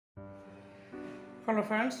Hello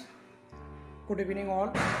friends, good evening all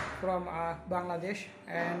from Bangladesh,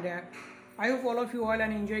 and I hope all of you all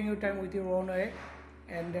are enjoying your time with your own way.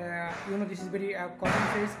 And this is very common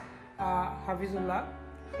face, Hafizullah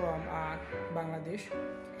from Bangladesh.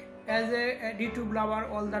 As a YouTube lover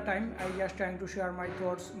all the time, I just trying to share my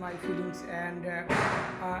thoughts, my feelings, and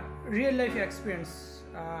real life experience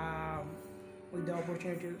with the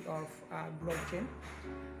opportunity of blockchain.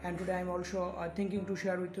 And today I'm also thinking to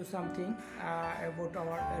share with you something about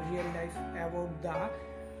our real life, about the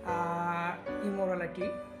immorality,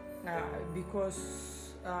 because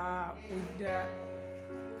with the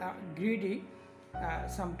greedy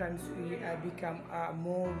sometimes we become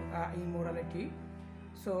more immorality.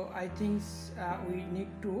 So I think we need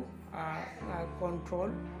to control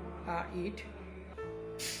it.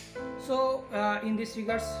 So in this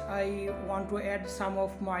regards, I want to add some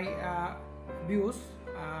of my views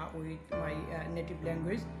with my native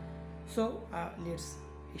language. So let's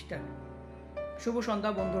start. শুভ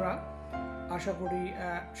সন্ধ্যা বন্ধুরা, আশা করি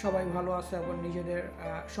সবাই ভালো আছো এবং নিজেদের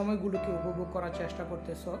সময়গুলোকে উপভোগ করার চেষ্টা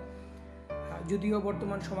করতেছো। যদিও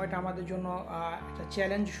বর্তমান সময়টা আমাদের জন্য একটা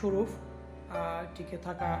চ্যালেঞ্জ স্বরূপ, টিকে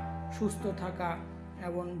থাকা, সুস্থ থাকা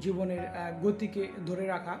এবং জীবনের গতিকে ধরে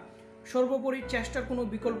রাখা, সর্বোপরি চেষ্টার কোনো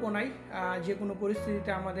বিকল্প নাই। যে কোনো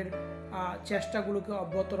পরিস্থিতিতে আমাদের চেষ্টাগুলোকে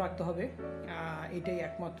অব্যাহত রাখতে হবে, এটাই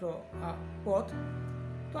একমাত্র পথ।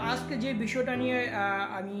 তো আজকে যে বিষয়টা নিয়ে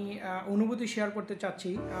আমি অনুভূতি শেয়ার করতে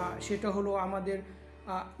চাচ্ছি, সেটা হলো আমাদের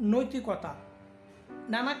নৈতিকতা।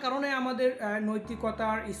 নানা কারণে আমাদের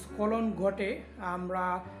নৈতিকতার স্খলন ঘটে, আমরা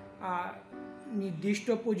নির্দিষ্ট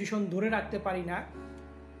পজিশন ধরে রাখতে পারি না।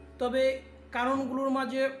 তবে কারণগুলোর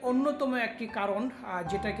মাঝে অন্যতম একটি কারণ,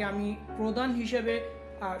 যেটাকে আমি প্রধান হিসেবে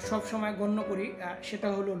সবসময় গণ্য করি, সেটা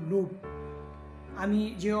হলো লোভ। আমি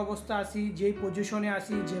যে অবস্থা আছি, যেই পজিশনে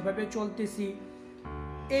আছি, যেভাবে চলতেছি,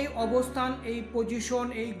 এই অবস্থান, এই পজিশন,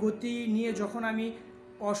 এই গতি নিয়ে যখন আমি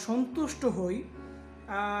অসন্তুষ্ট হই,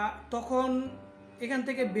 তখন এখান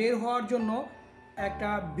থেকে বের হওয়ার জন্য একটা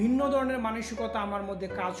ভিন্ন ধরনের মানসিকতা আমার মধ্যে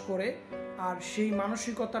কাজ করে, আর সেই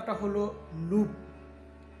মানসিকতাটা হলো লোভ।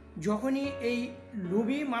 যখনই এই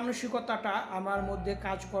লোভী মানসিকতাটা আমার মধ্যে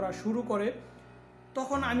কাজ করা শুরু করে,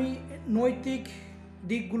 তখন আমি নৈতিক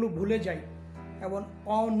দিকগুলো ভুলে যাই এবং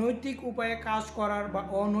অনৈতিক উপায়ে কাজ করার বা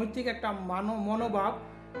অনৈতিক একটা মনোভাব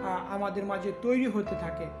আমাদের মাঝে তৈরি হতে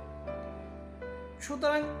থাকে।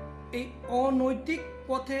 সুতরাং এই অনৈতিক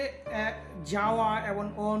পথে যাওয়া এবং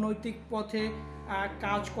অনৈতিক পথে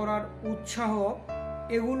কাজ করার উৎসাহ,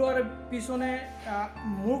 এগুলোর পিছনে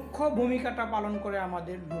মুখ্য ভূমিকাটা পালন করে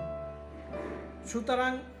আমাদের লোভ।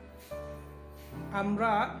 সুতরাং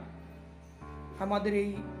আমরা আমাদের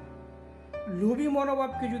এই লোভী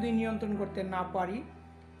মনোভাবকে যদি নিয়ন্ত্রণ করতে না পারি,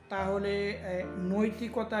 তাহলে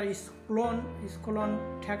নৈতিকতার স্খলন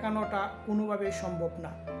ঠেকানোটা কোনোভাবেই সম্ভব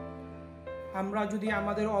না। আমরা যদি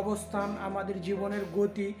আমাদের অবস্থান, আমাদের জীবনের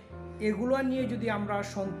গতি, এগুলো নিয়ে যদি আমরা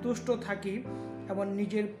সন্তুষ্ট থাকি এবং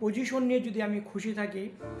নিজের পজিশন নিয়ে যদি আমি খুশি থাকি,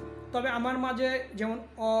 তবে আমার মাঝে যেমন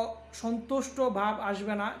অসন্তুষ্ট ভাব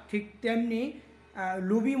আসবে না, ঠিক তেমনি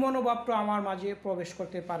লোভী মনোভাবটা আমার মাঝে প্রবেশ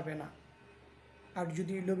করতে পারবে না। আর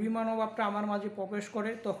যদি লোভী মনোভাবটা আমার মাঝে প্রবেশ করে,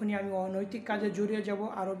 তখনই আমি অনৈতিক কাজে জড়িয়ে যাব।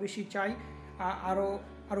 আরও বেশি চাই,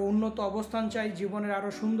 আরও উন্নত অবস্থান চাই, জীবনের আরও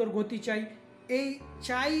সুন্দর গতি চাই। এই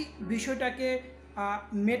চাই বিষয়টাকে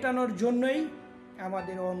মেটানোর জন্যই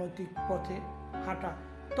আমাদের অনৈতিক পথে হাঁটা।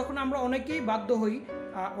 তখন আমরা অনেকেই বাধ্য হই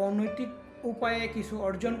অনৈতিক উপায়ে কিছু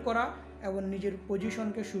অর্জন করা এবং নিজের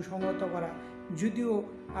পজিশনকে সুসংহত করা, যদিও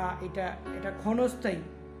এটা ক্ষণস্থায়ী।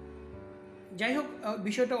 যাই হোক,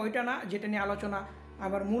 বিষয়টা ওইটা না যেটা নিয়ে আলোচনা।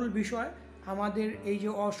 আমার মূল বিষয় আমাদের এই যে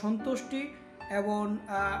অসন্তুষ্টি এবং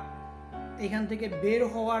এখান থেকে বের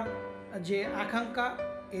হওয়ার যে আকাঙ্ক্ষা,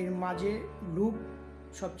 এর মাঝে লোভ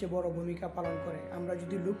সবচেয়ে বড় ভূমিকা পালন করে। আমরা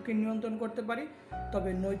যদি লোভকে নিয়ন্ত্রণ করতে পারি,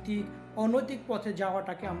 তবে অনৈতিক পথে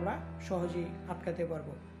যাওয়াটাকে আমরা সহজেই আটকাতে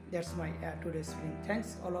পারবো। That's my today's feeling. Thanks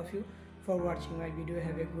all of you for watching my video.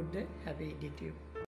 Have a good day. Have a day to you.